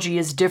theology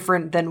is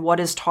different than what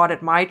is taught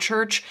at my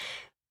church,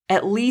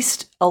 at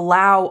least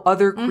allow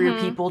other queer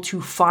people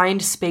to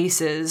find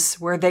spaces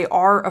where they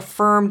are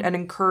affirmed and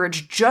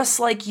encouraged just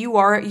like you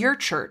are at your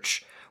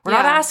church. We're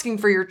not asking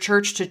for your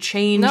church to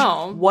change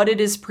what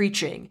it is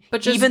preaching, but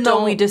just even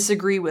though we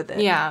disagree with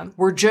it. Yeah.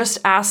 We're just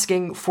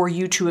asking for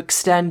you to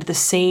extend the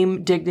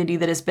same dignity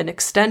that has been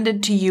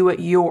extended to you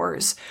at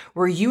yours,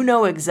 where you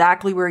know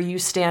exactly where you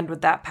stand with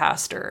that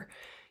pastor.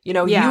 You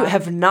know, Yeah. you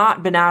have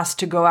not been asked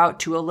to go out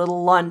to a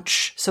little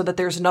lunch so that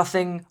there's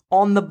nothing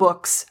on the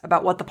books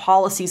about what the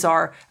policies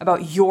are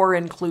about your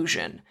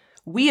inclusion.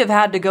 We have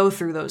had to go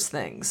through those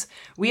things.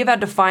 We have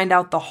had to find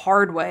out the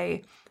hard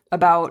way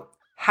about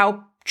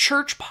how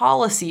church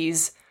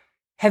policies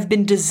have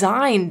been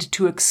designed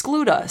to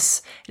exclude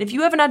us. And if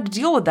you haven't had to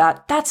deal with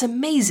that, that's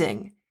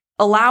amazing.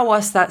 Allow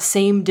us that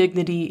same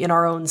dignity in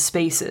our own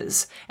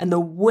spaces. And the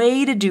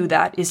way to do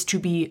that is to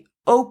be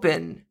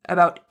open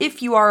about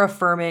if you are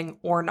affirming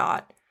or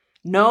not.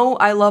 No,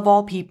 I love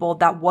all people.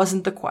 That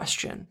wasn't the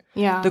question.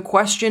 Yeah. The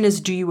question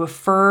is, do you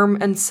affirm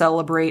and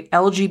celebrate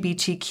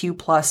LGBTQ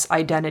plus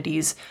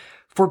identities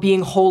for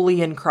being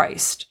holy in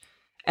Christ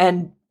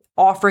and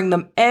offering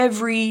them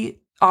every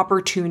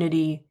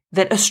opportunity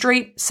that a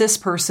straight cis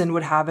person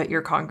would have at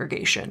your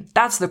congregation?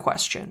 That's the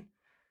question.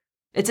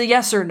 It's a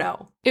yes or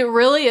no. It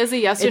really is a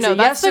yes or It's no. a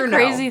That's yes the or no.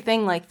 crazy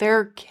thing. Like,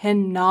 there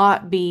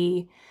cannot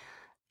be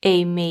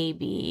a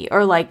maybe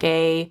or like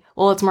a,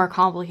 well, it's more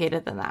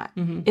complicated than that.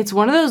 Mm-hmm. It's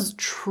one of those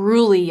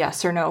truly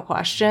yes or no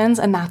questions,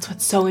 and that's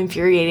what's so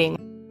infuriating.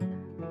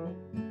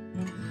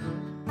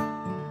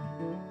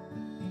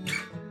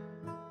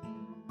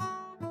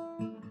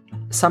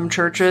 Some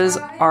churches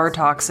are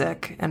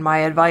toxic, and my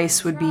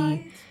advice would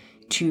be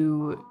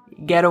to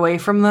get away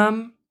from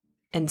them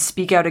and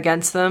speak out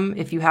against them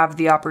if you have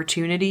the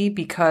opportunity,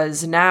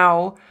 because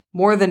now,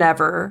 more than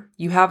ever,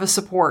 you have a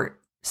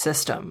support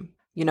system.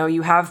 You know,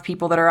 you have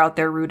people that are out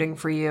there rooting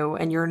for you,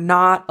 and you're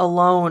not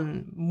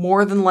alone.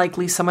 More than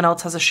likely, someone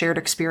else has a shared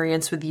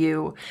experience with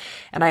you.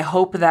 And I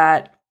hope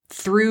that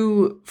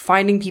through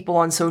finding people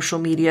on social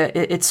media,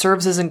 it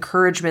serves as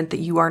encouragement that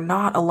you are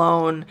not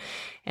alone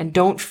and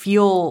don't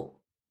feel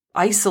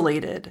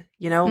isolated.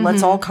 You know,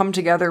 let's all come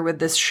together with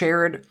this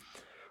shared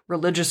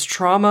religious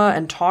trauma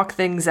and talk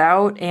things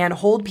out and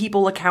hold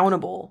people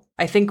accountable.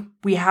 I think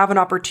we have an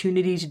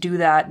opportunity to do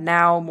that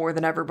now more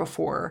than ever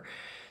before.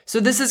 So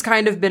this has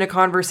kind of been a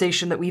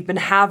conversation that we've been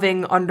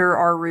having under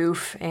our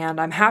roof, and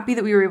I'm happy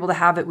that we were able to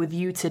have it with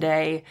you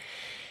today.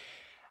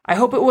 I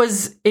hope it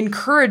was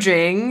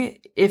encouraging,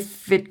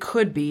 if it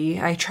could be.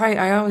 I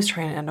always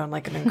try and end on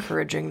like an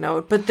encouraging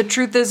note, but the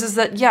truth is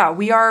that, yeah,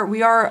 we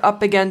are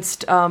up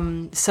against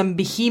some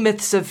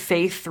behemoths of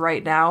faith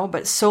right now,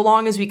 but so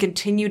long as we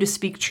continue to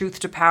speak truth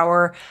to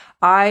power,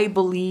 I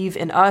believe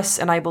in us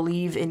and I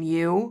believe in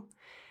you.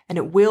 And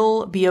it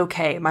will be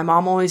okay. My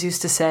mom always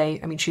used to say,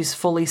 I mean, she's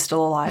fully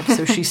still alive,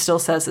 so she still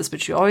says this,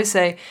 but she always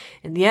say,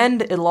 in the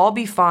end, it'll all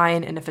be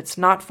fine. And if it's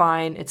not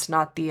fine, it's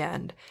not the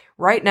end.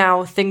 Right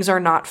now, things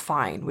are not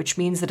fine, which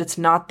means that it's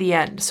not the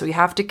end. So you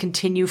have to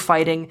continue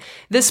fighting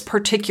this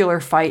particular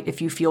fight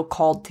if you feel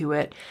called to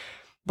it.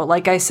 But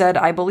like I said,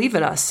 I believe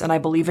in us and I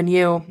believe in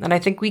you. And I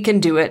think we can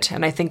do it.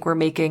 And I think we're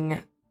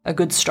making a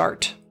good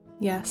start.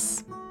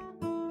 Yes.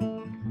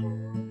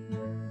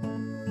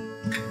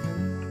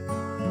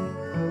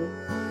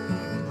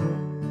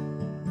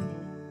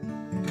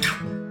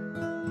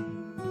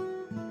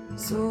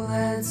 So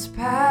let's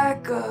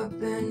pack up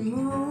and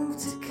move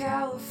to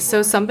California.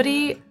 So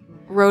somebody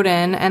wrote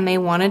in and they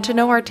wanted to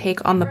know our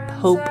take on the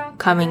Pope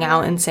coming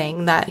out and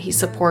saying that he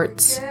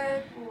supports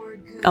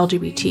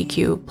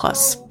LGBTQ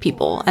plus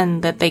people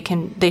and that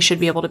they should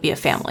be able to be a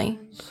family.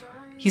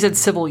 He said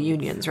civil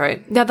unions,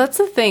 right? Yeah, that's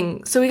the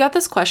thing. So we got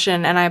this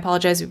question, and I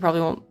apologize, we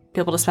probably won't be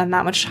able to spend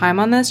that much time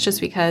on this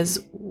just because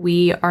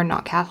we are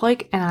not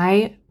Catholic, and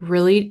I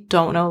really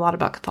don't know a lot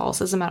about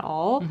Catholicism at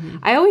all. Mm-hmm.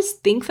 I always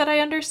think that I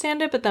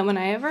understand it, but then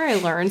whenever I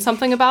learn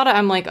something about it,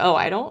 I'm like, oh,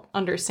 I don't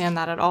understand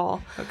that at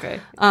all.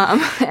 Okay.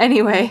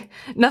 Anyway,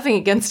 nothing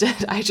against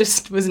it. I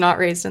just was not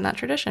raised in that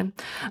tradition.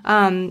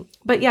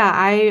 But yeah,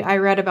 I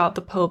read about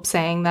the Pope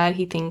saying that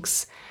he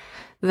thinks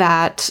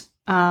that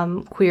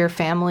queer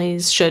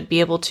families should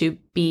be able to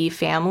be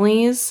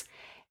families.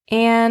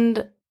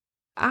 And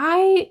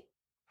I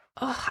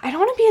don't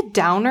want to be a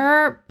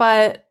downer,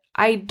 but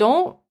I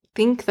don't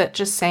think that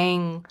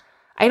saying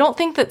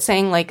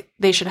like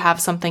they should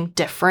have something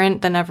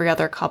different than every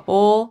other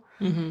couple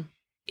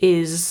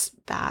is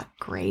that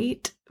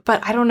great.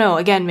 But I don't know.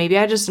 Again, maybe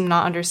I just am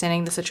not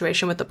understanding the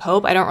situation with the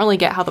Pope. I don't really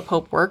get how the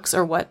Pope works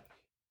or what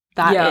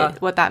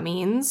that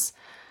means.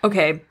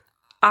 Okay.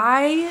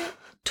 I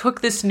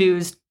took this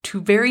news to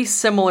very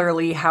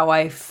similarly how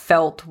I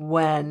felt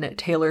when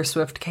Taylor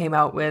Swift came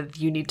out with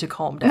You Need to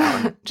Calm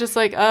Down. Just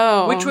like,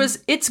 oh. Which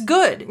was, it's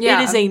good. Yeah.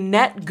 It is a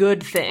net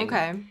good thing.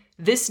 Okay.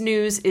 This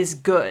news is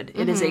good.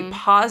 It is a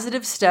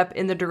positive step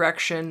in the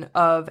direction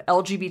of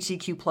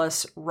LGBTQ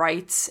plus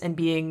rights and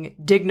being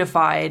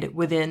dignified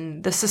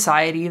within the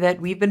society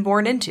that we've been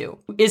born into.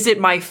 Is it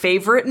my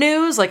favorite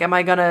news? Like, am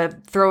I going to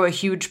throw a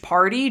huge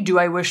party? Do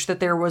I wish that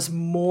there was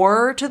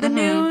more to the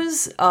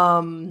news?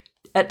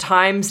 At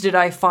times, did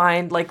I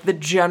find like the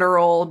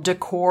general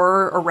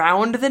decor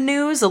around the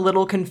news a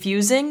little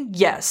confusing?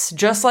 Yes.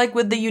 Just like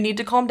with the You Need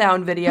to Calm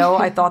Down video,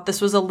 I thought this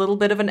was a little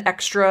bit of an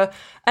extra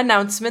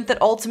announcement that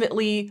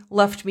ultimately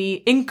left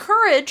me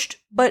encouraged,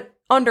 but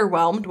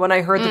underwhelmed when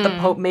I heard that the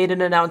Pope made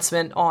an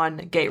announcement on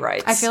gay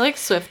rights. I feel like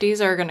Swifties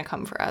are going to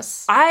come for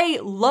us. I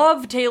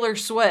love Taylor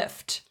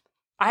Swift.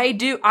 I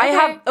do.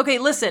 Okay,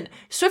 listen.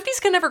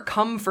 Swifties can never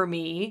come for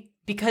me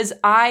because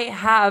I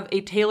have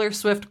a Taylor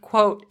Swift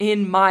quote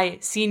in my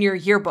senior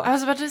yearbook. I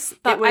was about to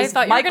It was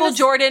Michael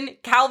Jordan,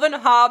 Calvin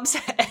Hobbes,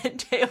 and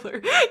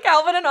Taylor.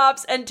 Calvin and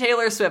Hobbes and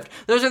Taylor Swift.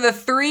 Those are the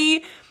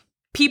 3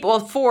 people,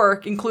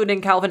 4,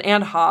 including Calvin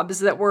and Hobbes,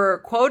 that were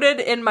quoted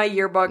in my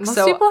yearbook. Most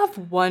so people have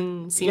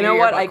one senior you know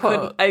what? yearbook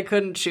quote. I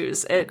couldn't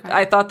choose it. Okay.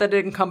 I thought that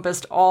it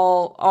encompassed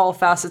all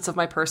facets of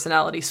my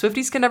personality.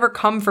 Swifties can never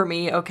come for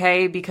me,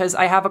 okay? Because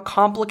I have a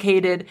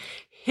complicated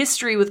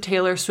history with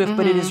Taylor Swift,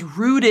 but it is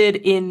rooted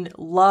in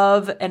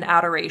love and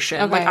adoration.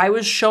 Okay. Like, I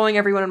was showing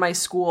everyone in my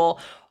school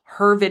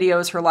her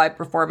videos, her live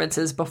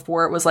performances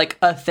before it was like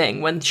a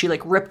thing, when she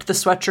like ripped the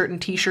sweatshirt and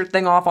t-shirt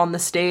thing off on the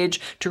stage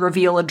to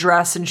reveal a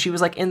dress, and she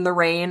was like in the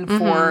rain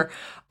for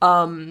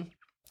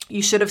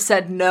You Should Have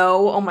Said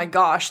No. Oh my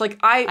gosh. Like,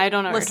 I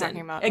don't know what you're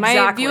talking about.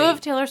 Exactly. My view of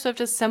Taylor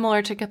Swift is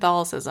similar to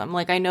Catholicism.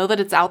 Like, I know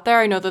that it's out there.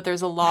 I know that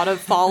there's a lot of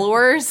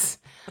followers,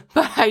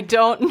 but I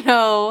don't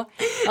know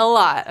a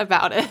lot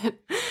about it.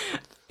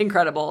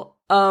 Incredible.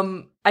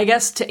 I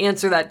guess to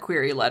answer that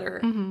query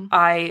letter,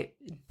 I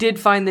did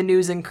find the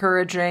news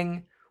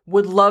encouraging,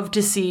 would love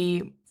to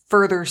see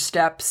further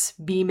steps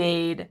be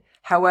made.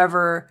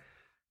 However,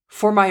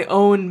 for my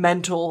own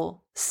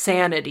mental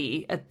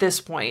sanity at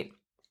this point,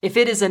 if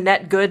it is a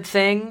net good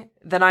thing,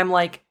 then I'm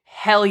like,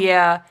 hell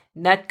yeah,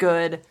 net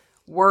good.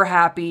 We're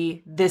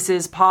happy. This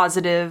is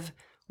positive.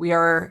 We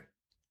are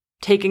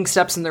taking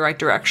steps in the right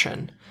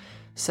direction.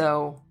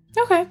 So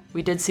Okay.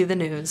 we did see the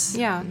news.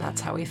 Yeah. And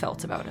that's how we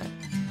felt about it.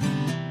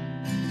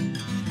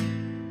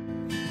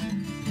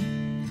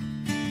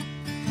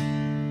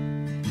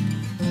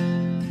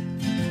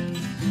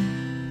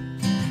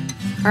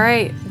 All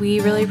right. We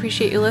really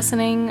appreciate you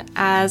listening.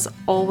 As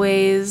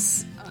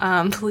always,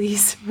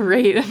 please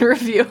rate and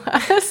review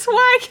us.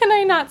 Why can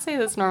I not say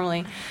this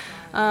normally?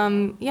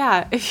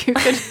 Yeah, if you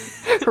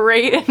could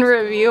rate and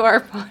review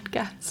our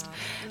podcast,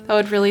 that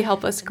would really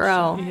help us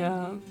grow.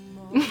 Yeah.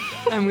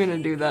 I'm going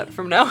to do that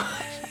from now on.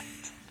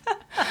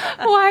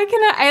 Why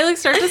can I like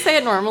start to say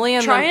it normally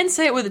and Try then... and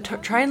say it with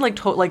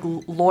like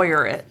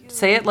lawyer it.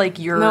 Say it like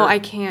you're... No, I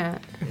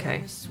can't.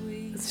 Okay.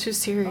 It's too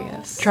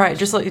serious. Try it.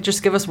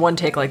 Just give us one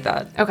take like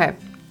that. Okay.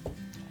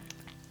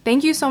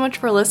 Thank you so much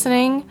for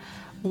listening.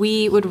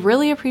 We would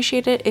really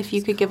appreciate it if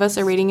you could give us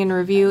a rating and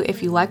review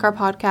if you like our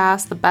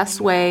podcast. The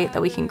best way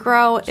that we can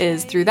grow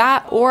is through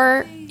that,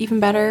 or even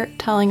better,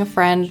 telling a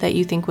friend that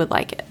you think would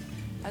like it.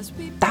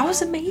 That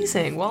was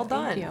amazing. Well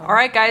done. you. All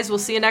right, guys. We'll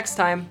see you next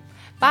time.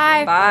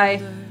 Bye.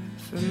 Bye.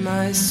 For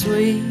my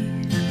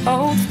sweet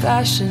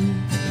old-fashioned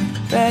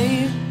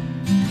babe.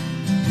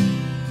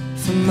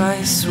 For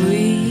my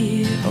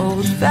sweet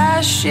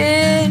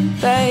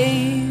old-fashioned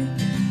babe.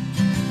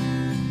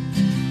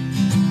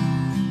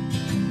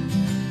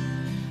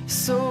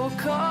 So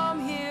come